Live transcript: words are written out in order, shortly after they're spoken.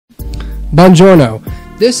Buongiorno.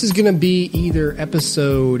 This is going to be either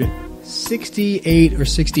episode 68 or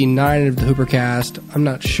 69 of the HooperCast. I'm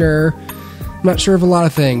not sure. I'm not sure of a lot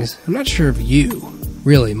of things. I'm not sure of you,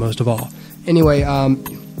 really, most of all. Anyway,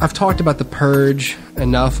 I've talked about the Purge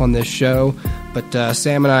enough on this show, but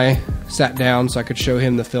Sam and I sat down so I could show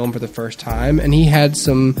him the film for the first time, and he had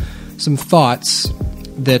some thoughts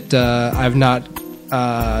that I've not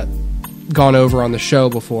gone over on the show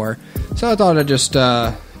before. So I thought I'd just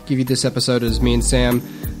give you this episode as me and Sam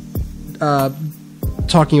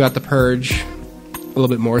talking about the Purge a little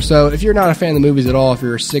bit more. So if you're not a fan of the movies at all, if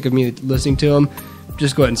you're sick of me listening to them,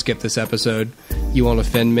 just go ahead and skip this episode. You won't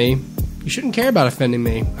offend me. You shouldn't care about offending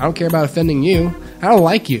me. I don't care about offending you. I don't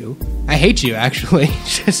like you. I hate you, actually.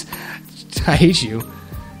 I hate you.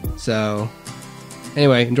 So,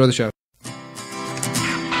 anyway, enjoy the show.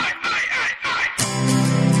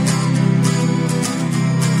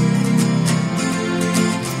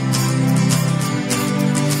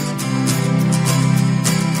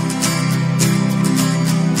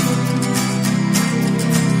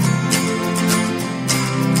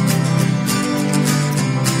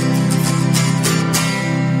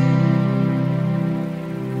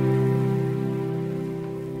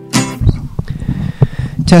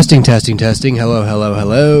 Testing. Hello.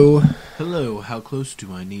 Hello, how close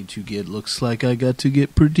do I need to get? Looks like I got to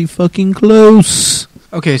get pretty fucking close.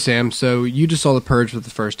 Okay, Sam, so you just saw The Purge for the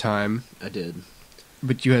first time. I did.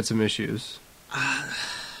 But you had some issues.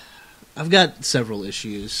 I've got several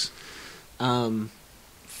issues.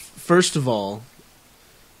 First of all,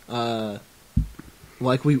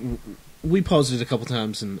 like we paused it a couple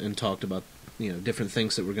times and talked about, different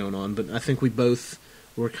things that were going on, but I think we both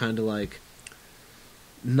were kind of like,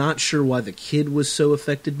 not sure why the kid was so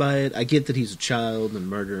affected by it. I get that he's a child and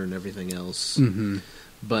murder and everything else. Mm-hmm.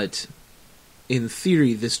 But in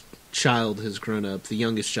theory, this child has grown up, the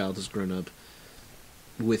youngest child has grown up,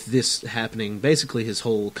 with this happening basically his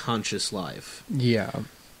whole conscious life. Yeah.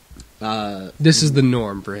 This is the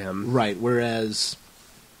norm for him. Right, whereas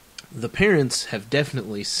the parents have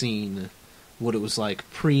definitely seen what it was like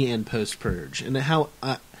pre- and post-Purge. And how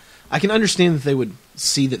I can understand that they would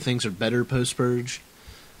see that things are better post-Purge,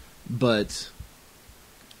 but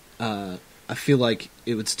I feel like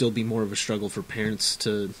it would still be more of a struggle for parents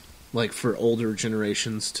to, like, for older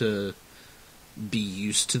generations to be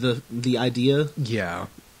used to the idea. Yeah.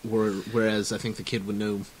 Whereas I think the kid would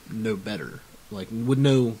know better, like would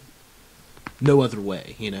know no other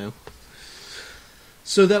way,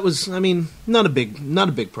 So that was, not a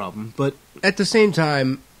big problem, but at the same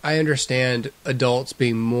time, I understand adults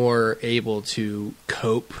being more able to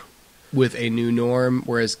cope with a new norm,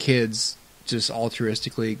 whereas kids just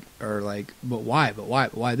altruistically are like, but why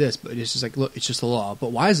this? But it's just like, look, it's just the law.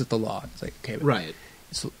 But why is it the law? It's like, okay, right.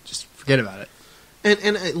 So just forget about it.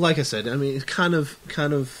 And like I said, it kind of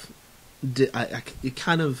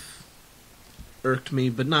irked me,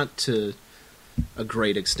 but not to a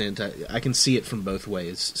great extent. I can see it from both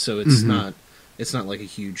ways, so it's not like a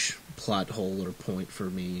huge plot hole or point for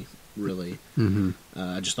me, really. Mm-hmm.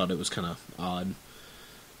 I just thought it was kind of odd.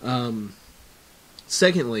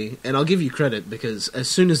 Secondly, and I'll give you credit, because as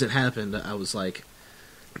soon as it happened, I was like,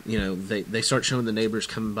 they start showing the neighbors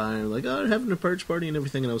coming by and like, oh, they're having a Purge party and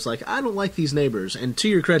everything, and I was like, I don't like these neighbors. And to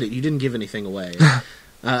your credit, you didn't give anything away.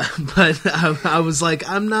 But I was like,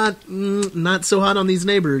 I'm not so hot on these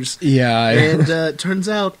neighbors. Yeah. And turns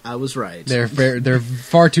out I was right. They're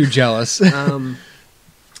far too jealous. For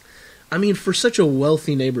such a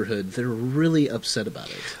wealthy neighborhood, they're really upset about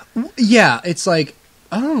it. Yeah, it's like,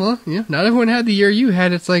 oh, well, not everyone had the year you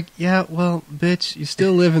had. It's like, yeah, well, bitch, you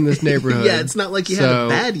still live in this neighborhood. Yeah, it's not like you had a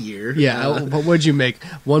bad year. Yeah, but what'd you make?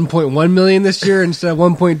 1.1 million this year instead of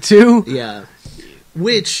 1.2? Yeah.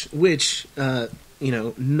 Which,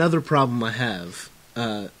 another problem I have,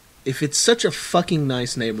 if it's such a fucking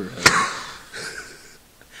nice neighborhood,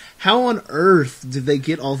 how on earth did they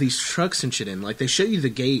get all these trucks and shit in? Like, they show you the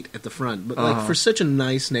gate at the front, but like, for such a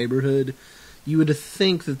nice neighborhood, you would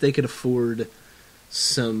think that they could afford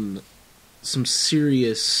some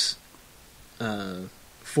serious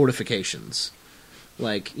fortifications,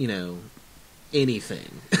 like,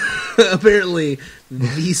 anything. Apparently,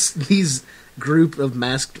 these group of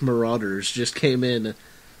masked marauders just came in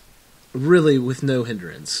really with no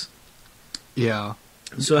hindrance. Yeah.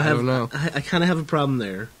 So I don't know. I kind of have a problem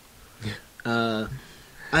there.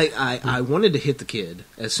 I wanted to hit the kid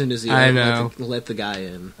as soon as he let the guy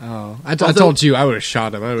in. Oh, I told you I would have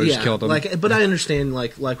shot him. I would have just killed him. But I understand,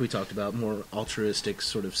 like we talked about, more altruistic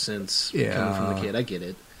sort of sense coming from the kid. I get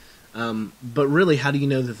it. But really, how do you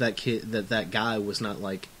know that guy was not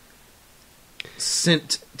like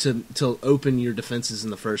sent to open your defenses in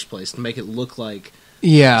the first place, to make it look like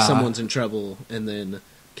someone's in trouble, and then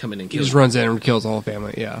come in and kill He just them. runs in and kills the whole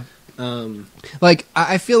family, Like,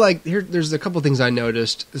 I feel like there's a couple things I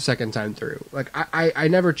noticed the second time through. Like, I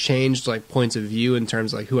never changed, like, points of view in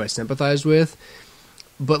terms of, like, who I sympathized with.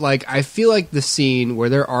 But, like, I feel like the scene where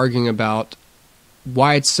they're arguing about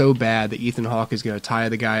why it's so bad that Ethan Hawke is going to tie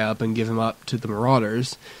the guy up and give him up to the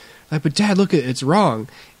Marauders. Like, but Dad, look, it's wrong.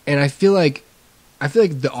 And I feel like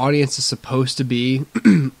the audience is supposed to be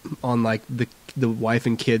on, like, the wife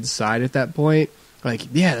and kids side at that point. Like,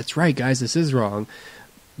 yeah, that's right, guys, this is wrong.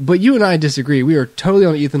 But you and I disagree. We are totally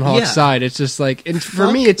on Ethan Hawke's side. It's just like, and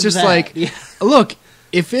for me, it's just like, look,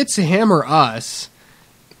 if it's him or us,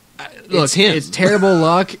 look, it's him. It's terrible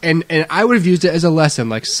luck, and I would have used it as a lesson.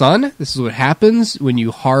 Like, son, this is what happens when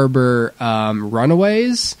you harbor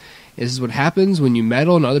runaways. This is what happens when you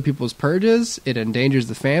meddle in other people's purges. It endangers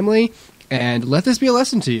the family, and let this be a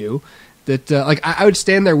lesson to you. That like I would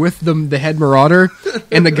stand there with the head marauder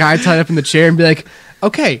and the guy tied up in the chair and be like,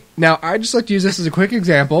 okay, now I'd just like to use this as a quick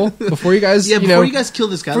example before you guys, before you guys kill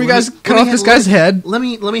this guy, before you guys cut off this guy's head. Let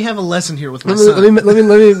me have a lesson here with my son. Let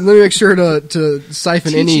me make sure to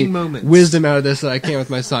siphon any moments. wisdom out of this that I can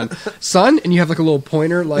with my son. Son, and you have like a little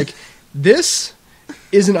pointer, like, this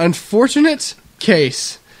is an unfortunate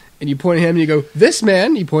case. And you point at him and you go, this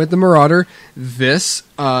man, you point at the marauder, this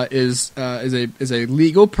is a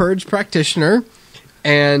legal purge practitioner,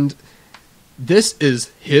 and this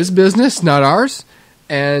is his business, not ours.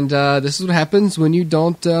 And this is what happens when you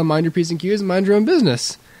don't mind your P's and Q's and mind your own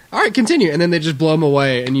business. All right, continue. And then they just blow him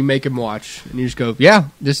away, and you make him watch. And you just go, yeah,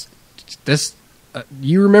 this.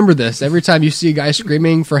 You remember this. Uppercut time you see a guy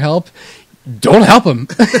screaming for help, don't help him.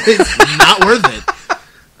 It's not worth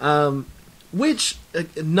it. Which,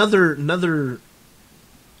 another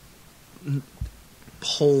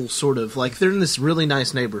whole sort of, like, they're in this really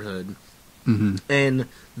nice neighborhood, and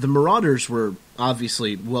the Marauders were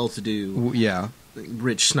obviously well-to-do,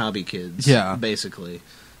 rich, snobby kids, basically.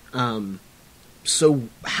 So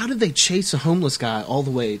how did they chase a homeless guy all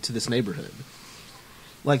the way to this neighborhood?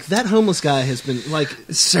 Like, that homeless guy has been, like...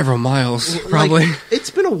 several miles, probably. Like,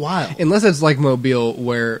 it's been a while. Unless it's like Mobile,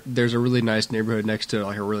 where there's a really nice neighborhood next to,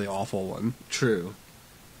 like, a really awful one. True.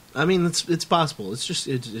 I mean, it's possible. It's just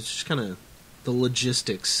kind of the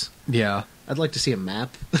logistics. Yeah. I'd like to see a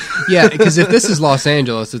map. Yeah, because if this is Los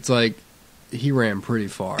Angeles, it's like, he ran pretty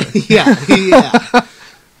far. Yeah.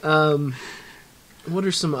 What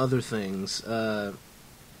are some other things? The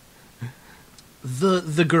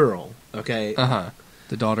girl, okay? Uh-huh.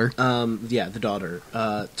 The daughter? The daughter.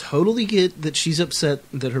 Totally get that she's upset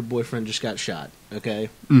that her boyfriend just got shot, okay?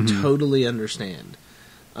 Mm-hmm. Totally understand.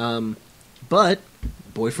 But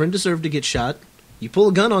boyfriend deserved to get shot. You pull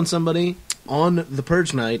a gun on somebody on the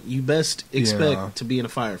Purge night, you best expect to be in a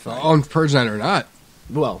firefight. On Purge night or not.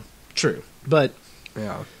 Well, true. But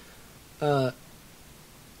yeah, I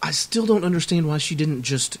still don't understand why she didn't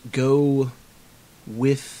just go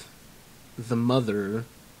with the mother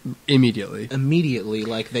immediately.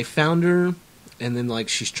 Like, they found her, and then, like,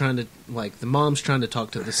 she's trying to, like, the mom's trying to talk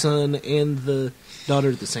to the son and the daughter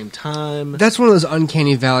at the same time. That's one of those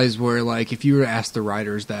uncanny valleys where, like, if you were to ask the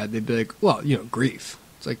writers that, they'd be like, well, grief.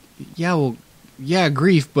 It's like, yeah,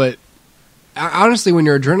 grief, but honestly, when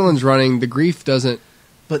your adrenaline's running, the grief doesn't...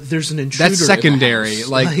 But there's an intruder. That's secondary. In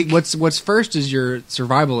the house. Like, what's first is your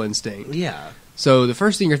survival instinct. Yeah. So the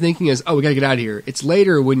first thing you're thinking is, oh, we gotta get out of here. It's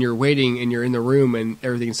later when you're waiting and you're in the room and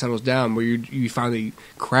everything settles down where you finally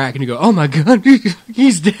crack and you go, oh my god,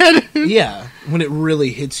 he's dead. Yeah, when it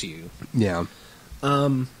really hits you. Yeah.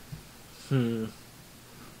 Did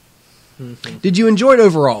you enjoy it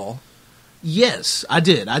overall? Yes, I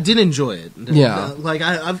did. I did enjoy it. Yeah. Like,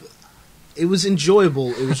 it was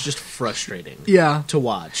enjoyable. It was just frustrating. To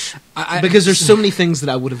watch. Because there's so many things that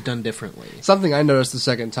I would have done differently. Something I noticed the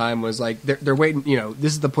second time was, like, they're waiting,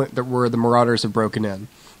 this is the point where the Marauders have broken in.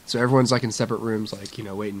 So everyone's, like, in separate rooms, like,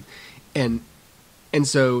 waiting. And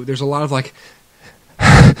so there's a lot of, like,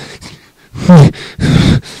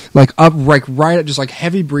 like, up, like, right at just, like,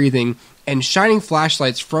 heavy breathing and shining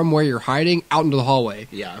flashlights from where you're hiding out into the hallway.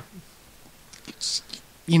 Yeah.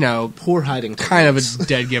 Poor hiding. Kind of a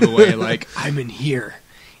dead giveaway. Like, I'm in here.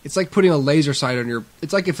 It's like putting a laser sight on your...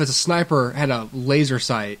 It's like if a sniper had a laser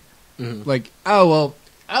sight. Mm-hmm. Like,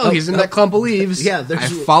 he's in that clump of leaves. Yeah, I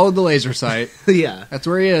followed the laser sight. Yeah. That's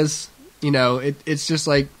where he is. It's just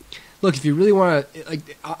like... Look, if you really want to...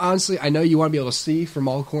 Like, honestly, I know you want to be able to see from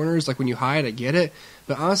all corners. Like, when you hide, I get it.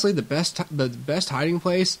 But honestly, the best hiding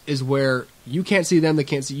place is where you can't see them, they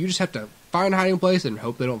can't see you. You just have to find a hiding place and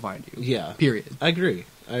hope they don't find you. Yeah. Period. I agree.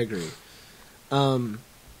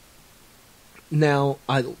 Now,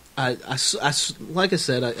 like I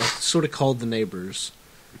said, I sort of called the neighbors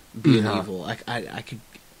being evil.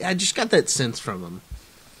 I just got that sense from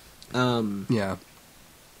them. Yeah.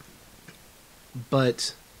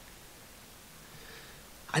 But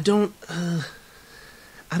I don't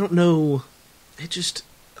know. It just,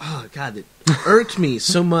 oh God, it irked me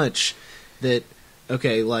so much that,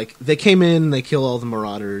 okay, like, they came in, they kill all the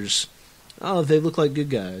marauders. Oh, they look like good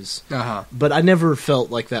guys. But I never felt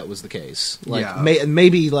like that was the case. Like,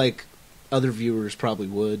 maybe, like, other viewers probably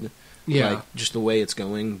would. Yeah. Like, just the way it's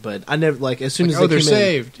going. But I never, like, as soon as like, they they're came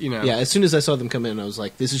saved, in, you know. Yeah, as soon as I saw them come in, I was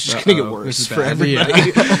like, this is just going to get worse for bad.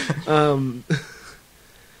 everybody. Yeah.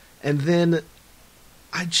 And then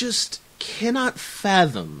I just cannot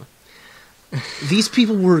fathom these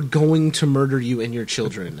people were going to murder you and your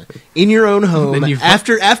children in your own home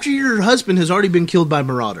after your husband has already been killed by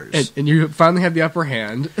marauders. And you finally have the upper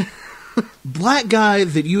hand. Black guy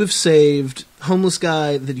that you have saved, homeless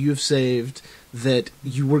guy that you have saved, that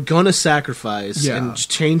you were going to sacrifice and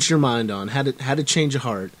change your mind on, had to change a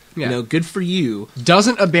heart. Yeah. You know, good for you.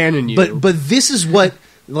 Doesn't abandon you. But this is what...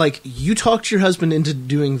 Like, you talked your husband into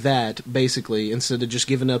doing that, basically, instead of just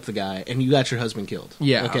giving up the guy, and you got your husband killed.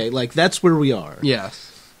 Yeah. Okay, like, that's where we are.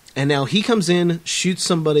 Yes. And now he comes in, shoots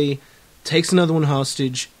somebody, takes another one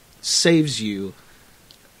hostage, saves you.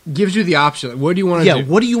 Gives you the option. What do you want to do? Yeah,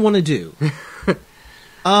 what do you want to do?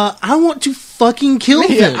 I want to fucking kill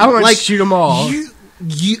them. I want to shoot them all.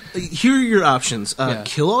 Here are your options.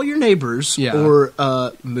 Kill all your neighbors or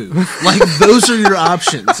move. Like, those are your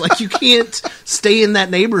options. Like, you can't stay in that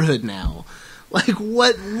neighborhood now. Like,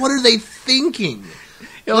 what are they thinking?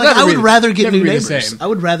 Like, I would rather get new neighbors. I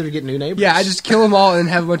would rather get new neighbors. Yeah, I just kill them all and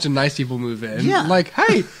have a bunch of nice people move in. Yeah. Like,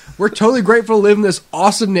 hey, we're totally grateful to live in this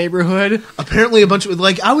awesome neighborhood. Apparently a bunch of...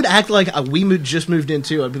 Like, I would act like just moved in,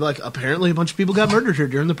 too. I'd be like, apparently a bunch of people got murdered here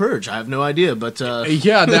during the Purge. I have no idea, but... they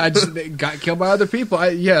got killed by other people.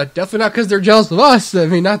 Definitely not because they're jealous of us. I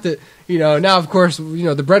mean, not that... You know, now, of course,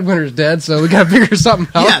 the breadwinner's dead, so we got to figure something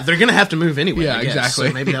out. Yeah, they're going to have to move anyway. Yeah, exactly.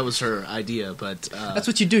 So maybe that was her idea, but... That's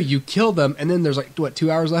what you do. You kill them, and then there's,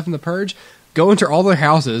 2 hours left in the Purge? Go into all their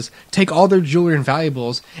houses, take all their jewelry and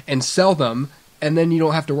valuables, and sell them, and then you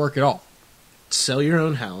don't have to work at all. Sell your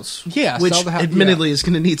own house. Yeah, which sell the house. Admittedly is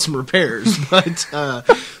going to need some repairs, but... I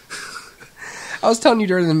was telling you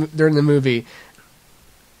during the movie,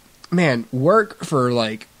 man, work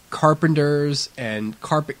for, carpenters and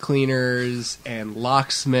carpet cleaners and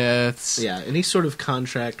locksmiths. Yeah, any sort of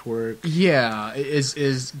contract work. Yeah,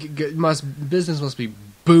 business must be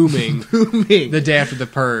booming, the day after the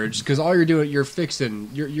Purge, because all you're doing, you're fixing,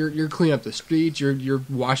 you're cleaning up the streets, you're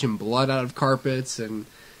washing blood out of carpets, and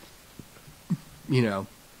I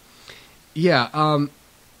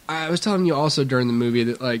was telling you also during the movie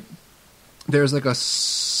that there's a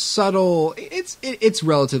subtle, it's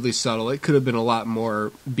relatively subtle. It could have been a lot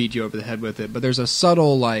more, beat you over the head with it, but there's a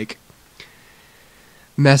subtle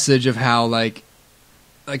message of how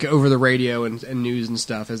over the radio and news and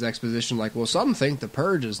stuff as exposition, some think the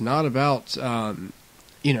Purge is not about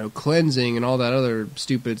cleansing and all that other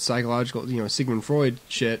stupid psychological Sigmund Freud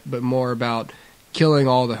shit, but more about killing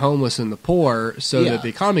all the homeless and the poor so that the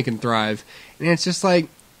economy can thrive. And it's just I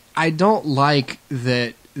don't like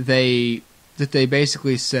that they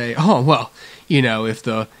basically say, oh, well, if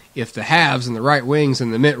the haves and the right wings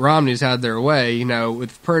and the Mitt Romneys had their way,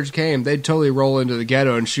 if Purge came, they'd totally roll into the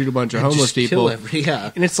ghetto and shoot a bunch of homeless people.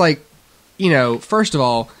 And it's first of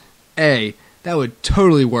all, A, that would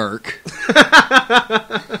totally work.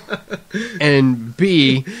 And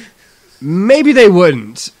B, maybe they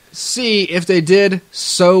wouldn't. C, if they did,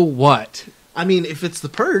 so what? I mean, if it's the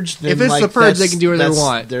Purge, then if it's the Purge, they can do whatever they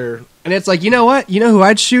want. And it's you know what? You know who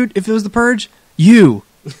I'd shoot if it was the Purge? You.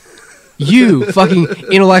 You, fucking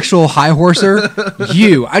intellectual high horser.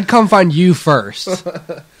 You. I'd come find you first.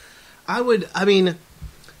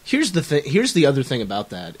 Here's the thing. Here's the other thing about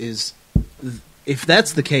that is, if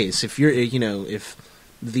that's the case, if you're, if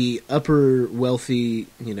the upper wealthy,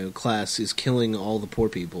 class is killing all the poor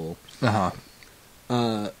people,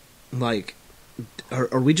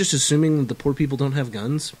 Are we just assuming the poor people don't have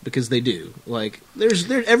guns? Because they do.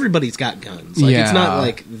 Everybody's got guns. It's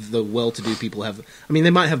not the well-to-do people have... I mean, they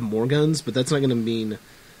might have more guns, but that's not going to mean...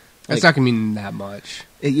 That's not going to mean that much.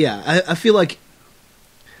 Yeah, I feel like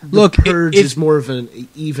the Purge is more of an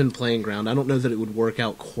even playing ground. I don't know that it would work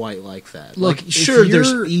out quite like that. Sure,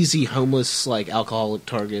 there's easy homeless, alcoholic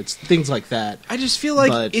targets, things like that. I just feel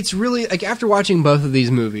it's really after watching both of these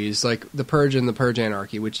movies, The Purge and The Purge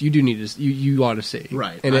Anarchy, which you do need to, you ought to see,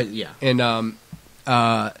 right? And I'm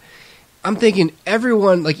thinking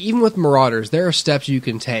everyone, even with Marauders, there are steps you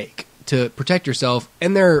can take to protect yourself,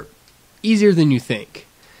 and they're easier than you think.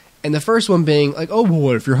 And the first one being like, oh, well,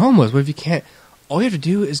 what if you're homeless? What if you can't? All you have to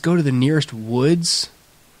do is go to the nearest woods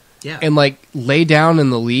and, like, lay down in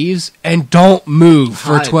the leaves and don't move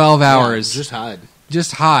for 12 hours. Yeah,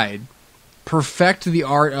 just hide. Perfect the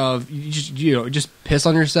art of just piss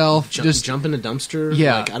on yourself. Just jump in a dumpster.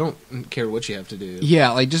 Yeah. Like, I don't care what you have to do.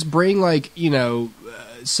 Yeah, like, just bring, like,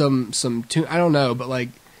 some I don't know, but, like,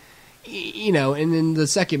 and in the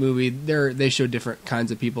second movie, they show different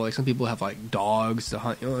kinds of people. Like, some people have, like, dogs to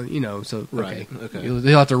hunt, so, okay.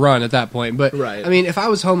 They'll have to run at that point. But, right. I mean, if I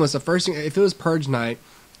was homeless, the first thing, if it was Purge night,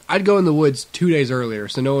 I'd go in the woods 2 days earlier,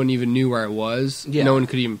 so no one even knew where I was. Yeah. No one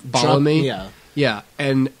could even follow me. Yeah. Yeah,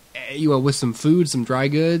 and, with some food, some dry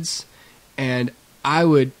goods, and I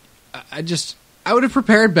would have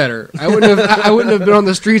prepared better. I wouldn't have been on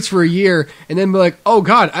the streets for a year and then be like, oh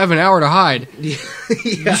God, I have an hour to hide. Yeah.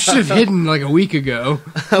 You should have hidden like a week ago.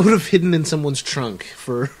 I would have hidden in someone's trunk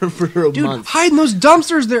for a month. Hide in those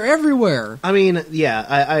dumpsters, they're everywhere. I mean, yeah,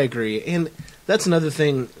 I agree. And that's another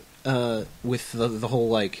thing with the whole,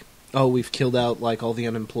 like, oh, we've killed out, like, all the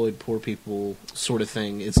unemployed poor people sort of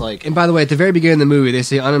thing. It's like... And by the way, at the very beginning of the movie, they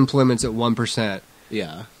say unemployment's at 1%.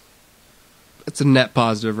 Yeah. That's a net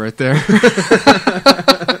positive right there.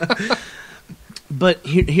 But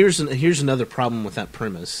here's another problem with that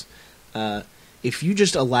premise. If you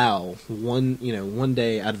just allow one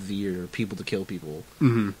day out of the year people to kill people,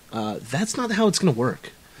 that's not how it's going to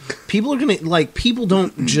work. People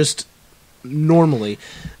don't just normally.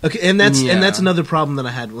 Okay, and that's another problem that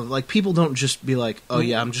I had with, like, people don't just be like, oh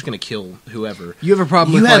yeah, I'm just going to kill whoever. You have a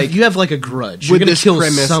problem you with have like a grudge. Would You're going this to kill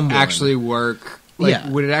premise someone. Actually work? Like, yeah.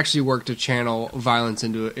 Would it actually work to channel violence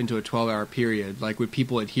into a 12-hour period? Like, would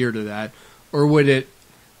people adhere to that, or would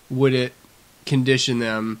it condition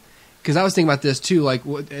them? Because I was thinking about this too. Like,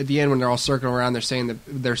 at the end when they're all circling around,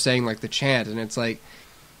 they're saying like the chant, and it's like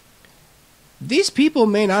these people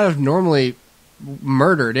may not have normally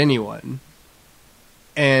murdered anyone,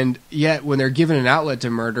 and yet when they're given an outlet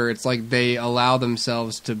to murder, it's like they allow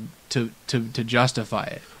themselves to justify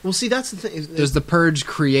it. Well, see, that's the thing. Does the Purge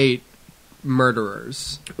create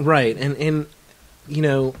murderers? Right, and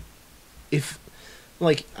if,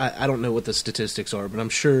 like, I don't know what the statistics are, but I'm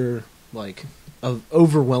sure, like, an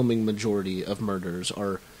overwhelming majority of murders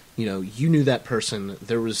are, you knew that person,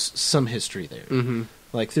 there was some history there. Mm-hmm.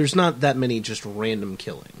 Like, there's not that many just random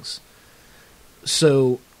killings.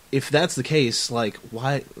 So, if that's the case, like,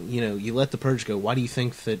 why, you let the Purge go, why do you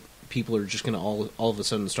think that people are just going to all of a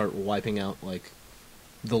sudden start wiping out, like,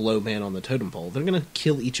 the low man on the totem pole? They're going to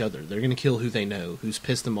kill each other. They're going to kill who they know, who's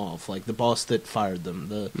pissed them off, like the boss that fired them,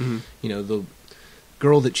 the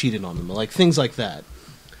girl that cheated on them, like things like that.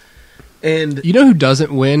 And you know who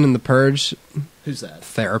doesn't win in the Purge? Who's that?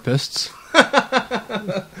 Therapists.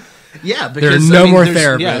 Yeah, because there are more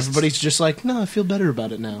therapists. Yeah, everybody's just like, no, I feel better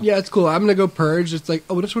about it now. Yeah, it's cool. I'm going to go Purge. It's like,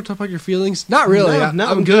 oh, we just want to talk about your feelings? Not really. No,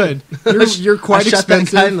 I'm good. You're quite expensive. I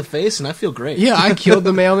shot that guy in the face, and I feel great. Yeah, I killed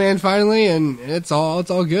the mailman finally, and it's all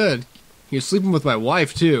good. He was sleeping with my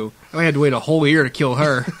wife too. I had to wait a whole year to kill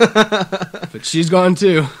her, but she's gone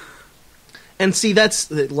too. And see, that's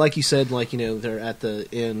like you said, like, they're at the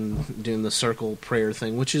inn doing the circle prayer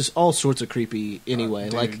thing, which is all sorts of creepy anyway.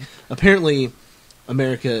 Like, apparently,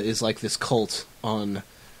 America is like this cult on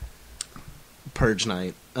Purge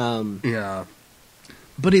night. Yeah,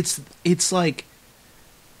 but it's like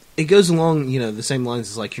it goes along, the same lines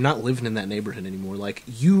as, like, you're not living in that neighborhood anymore. Like,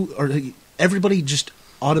 everybody just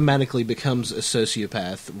automatically becomes a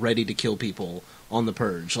sociopath ready to kill people on the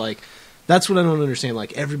Purge. Like, that's what I don't understand.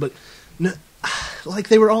 Like, everybody, no, like,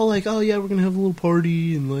 they were all like, oh yeah, we're gonna have a little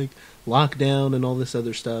party and, like, lock down and all this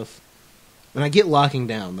other stuff. And I get locking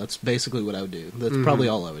down. That's basically what I would do. That's probably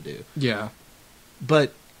all I would do. Yeah.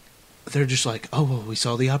 But they're just like, oh, well, we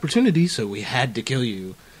saw the opportunity, so we had to kill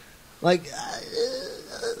you. Like,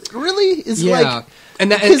 really? It's like, and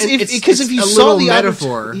because if you saw the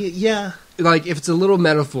metaphor, yeah. Like, if it's a little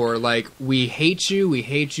metaphor, like, we hate you,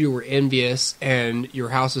 we're envious, and your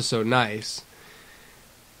house is so nice.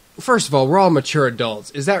 First of all, we're all mature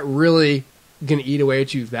adults. Is that really going to eat away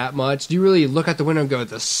at you that much? Do you really look out the window and go,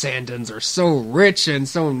 the Sandins are so rich and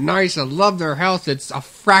so nice, I love their house, it's a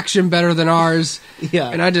fraction better than ours? Yeah.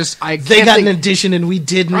 And they got an addition and we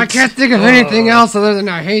didn't. I can't think of anything else other than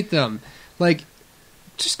I hate them. Like,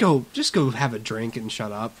 just go have a drink and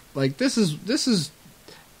shut up. Like, this is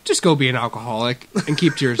just go be an alcoholic and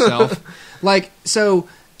keep to yourself. Like, so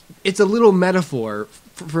it's a little metaphor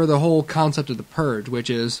for the whole concept of the Purge,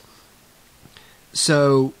 which is,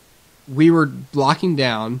 so we were locking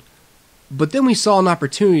down, but then we saw an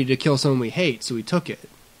opportunity to kill someone we hate, so we took it.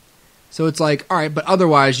 So it's like, all right, but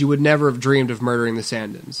otherwise you would never have dreamed of murdering the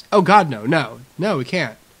Sandins. Oh, God, no, we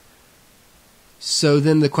can't. So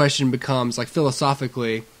then the question becomes, like,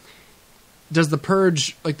 philosophically, does the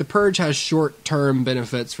Purge has short-term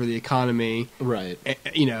benefits for the economy, right?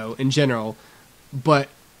 You know, in general, but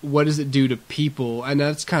what does it do to people? And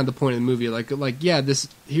that's kind of the point of the movie.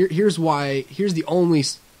 Here's the only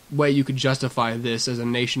way you could justify this as a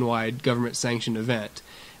nationwide government-sanctioned event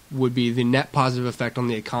would be the net positive effect on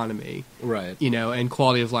the economy, right? You know, and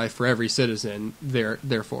quality of life for every citizen.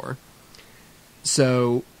 Therefore,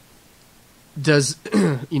 so does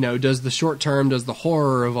does the short term, does the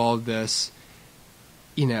horror of all of this,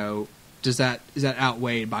 you know, is that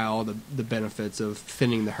outweighed by all the benefits of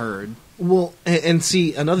thinning the herd? Well, and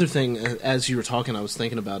see, another thing, as you were talking, I was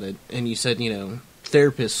thinking about it, and you said, you know,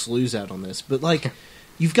 therapists lose out on this, but like,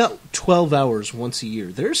 you've got 12 hours once a year.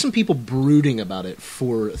 There are some people brooding about it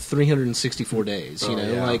for 364 days, you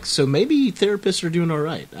know, like, so maybe therapists are doing all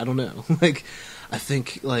right. I don't know. Like, I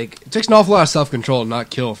think, like, it takes an awful lot of self-control to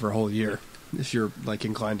not kill for a whole year if you're, like,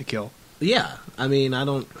 inclined to kill. Yeah, I mean, I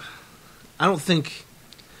don't think.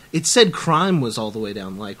 It said crime was all the way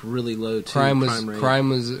down, like, really low, too. Crime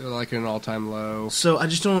was like an all-time low. So I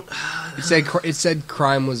just don't. It said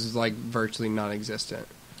crime was, like, virtually non-existent.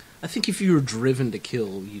 I think if you were driven to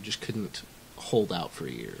kill, you just couldn't hold out for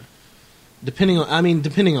a year. Depending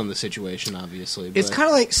on the situation, obviously. But it's kind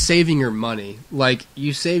of like saving your money. Like,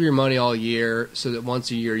 you save your money all year so that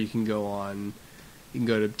once a year you can go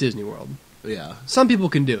to Disney World. Yeah. Some people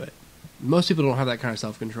can do it. Most people don't have that kind of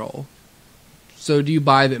self-control. So do you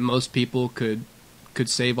buy that most people could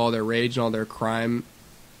save all their rage and all their crime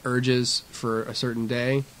urges for a certain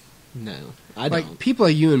day? No, I don't. Like, people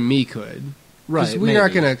like you and me could. Right, we're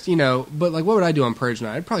not going to, you know, but, like, what would I do on Purge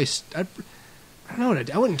night? I don't know what I'd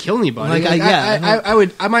do. I wouldn't kill anybody.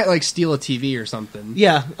 I might, like, steal a TV or something.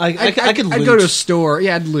 Yeah, I could loot. I'd go to a store.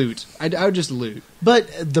 Yeah, I'd loot. I would just loot.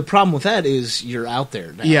 But the problem with that is you're out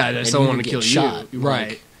there now. Yeah, someone want to kill shot. You.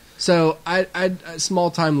 Right. So, I'd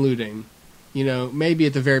small-time looting, you know, maybe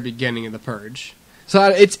at the very beginning of the Purge. So,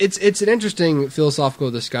 it's an interesting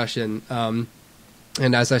philosophical discussion.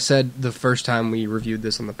 And as I said the first time we reviewed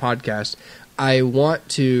this on the podcast, I want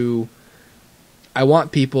people.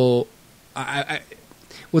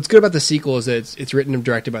 What's good about the sequel is that it's written and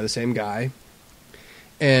directed by the same guy,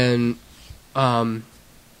 and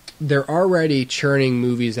they're already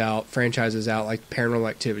churning franchises out like Paranormal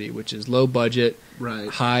Activity, which is low budget, right,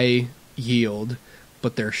 high yield,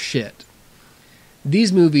 but they're shit.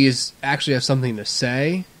 These movies actually have something to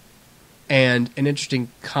say and an interesting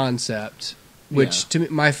concept. Which to me,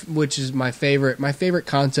 which is my favorite. My favorite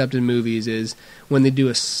concept in movies is when they do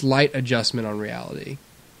a slight adjustment on reality.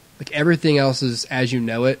 Like, everything else is as you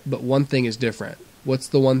know it, but one thing is different. What's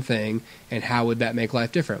the one thing, and how would that make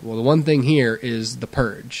life different? Well, the one thing here is the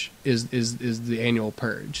Purge, is the annual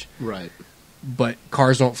Purge. Right. But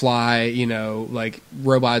cars don't fly, you know, like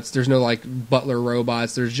robots. There's no, like, butler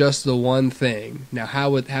robots. There's just the one thing. Now,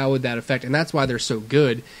 how would that affect? And that's why they're so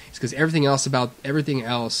good. It's because everything else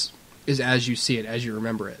is as you see it, as you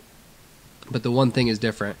remember it. But the one thing is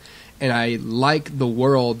different. And I like the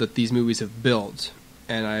world that these movies have built.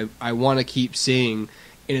 And I want to keep seeing.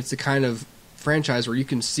 And it's the kind of franchise where you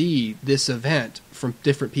can see this event from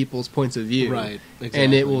different people's points of view. Right, exactly.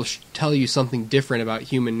 And it will tell you something different about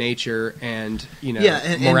human nature and, you know,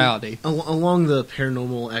 morality. And along the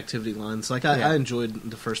Paranormal Activity lines, like, I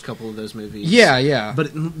enjoyed the first couple of those movies. Yeah.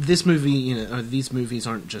 But this movie, you know, these movies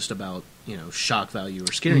aren't just about, you know, shock value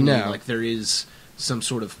or scaring you. Like, there is some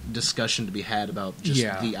sort of discussion to be had about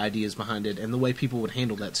just the ideas behind it and the way people would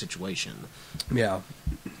handle that situation. Yeah.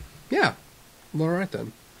 Well, all right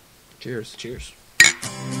then. Cheers. Cheers.